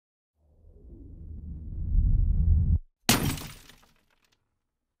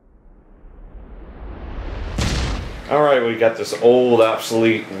Alright, we got this old,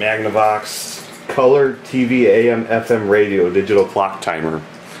 obsolete Magnavox color TV AM FM radio digital clock timer.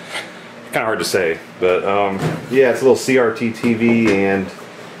 Kind of hard to say, but yeah, it's a little CRT TV and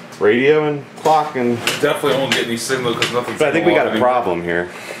radio and clock, and definitely won't get any signal because nothing's. but I think we got a problem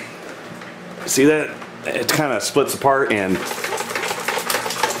here. See that? It kind of splits apart and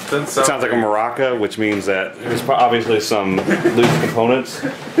it sounds like a maraca, which means that there's obviously some loose components.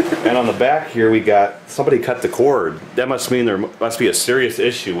 And on the back here, we got somebody cut the cord. That must mean there must be a serious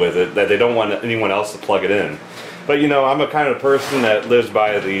issue with it, that they don't want anyone else to plug it in. But you know, I'm a kind of person that lives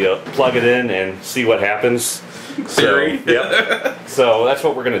by the plug it in and see what happens. Theory. So, yep. So that's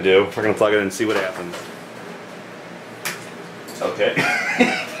what we're gonna do. We're gonna plug it in and see what happens. Okay.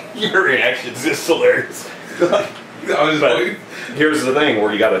 Your reaction's just hilarious. But here's the thing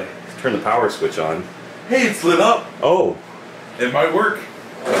where you gotta turn the power switch on. Hey, it's lit up. Oh. It might work.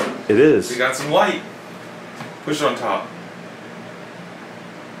 It is. We got some light. Push it on top.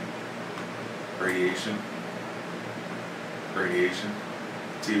 Radiation. Radiation.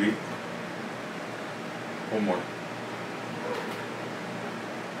 TV. One more.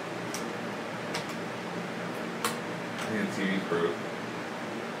 I think the TV's broke.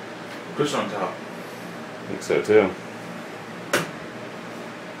 Push on top. I think so too.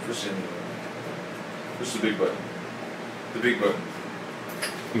 Push in. Push the big button. The big button.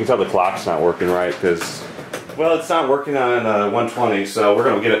 You can tell the clock's not working right because, well, it's not working on 120, so we're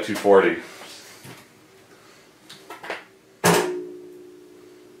gonna get it 240.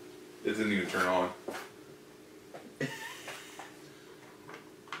 It didn't even turn on.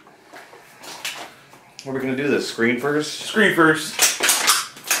 What are we gonna do? This screen first? Screen first.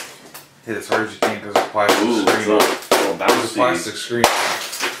 Hit as hard as you can because it's plastic screen. It's a plastic screen.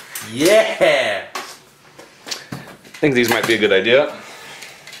 Yeah! I think these might be a good idea.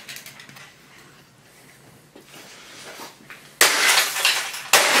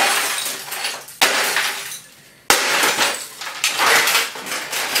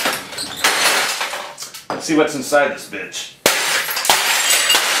 Let's see what's inside this bitch.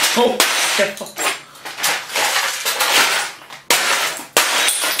 Oh!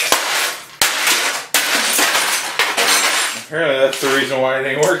 Apparently that's the reason why it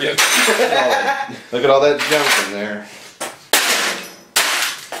ain't working. Look at all that junk in there.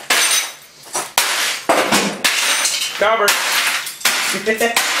 Copper!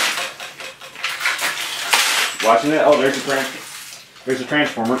 Watching it? Oh, there's a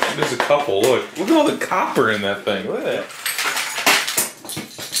transformer. There's a couple, look. Look at all the copper in that thing. Look at that.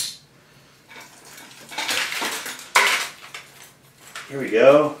 Here we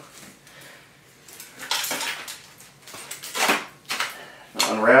go.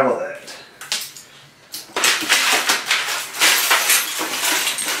 Unravel that.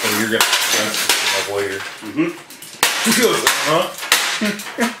 Oh, you're gonna mess this up later. He goes, huh?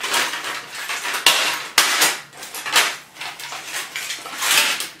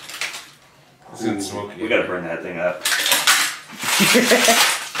 It's getting smoky. We gotta burn that thing up.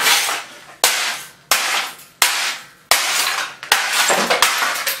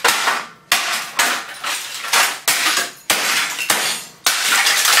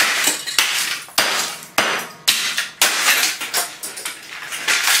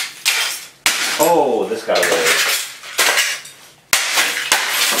 Oh, this got away.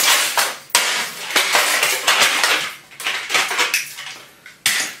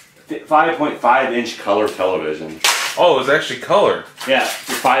 .5 inch color television. Oh, it's actually color. Yeah,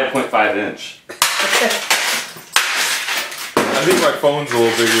 5.5 inch. I think my phone's a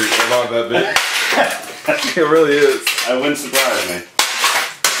little bigger, about that big. It really is. That wouldn't surprise me.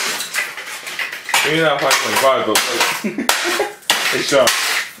 Maybe not 5.5, but like, it's sharp.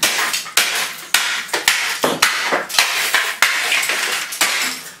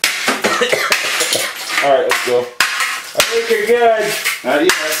 Alright, let's go. I think you're good. Not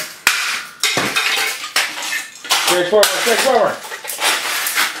yet. Transformer, transformer.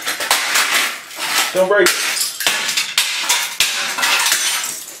 Don't break it.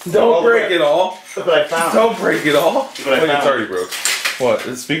 Don't break it all. Look what I found. Don't break it all. Look what I found. It's already broke. What,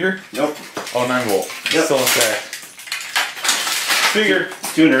 the speaker? Nope. Oh, 9 volt. Yep. Still intact. Speaker.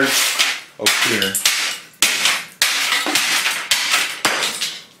 Tuner. Oh, tuner.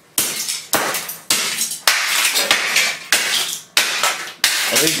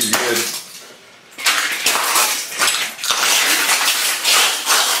 I think you're good.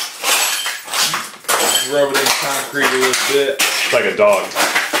 Rub it in concrete a little bit. It's like a dog.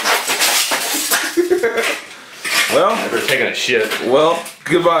 Well, They're taking a shit. well,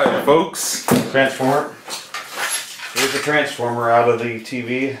 goodbye, folks. Transformer. Here's the transformer out of the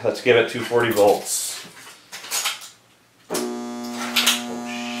TV. Let's give it 240 volts.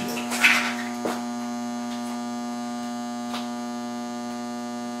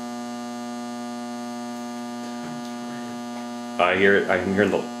 I hear it. I can hear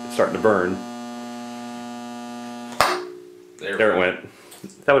it starting to burn. There it went.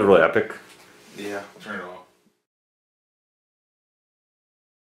 That was really epic. Yeah, turn it off.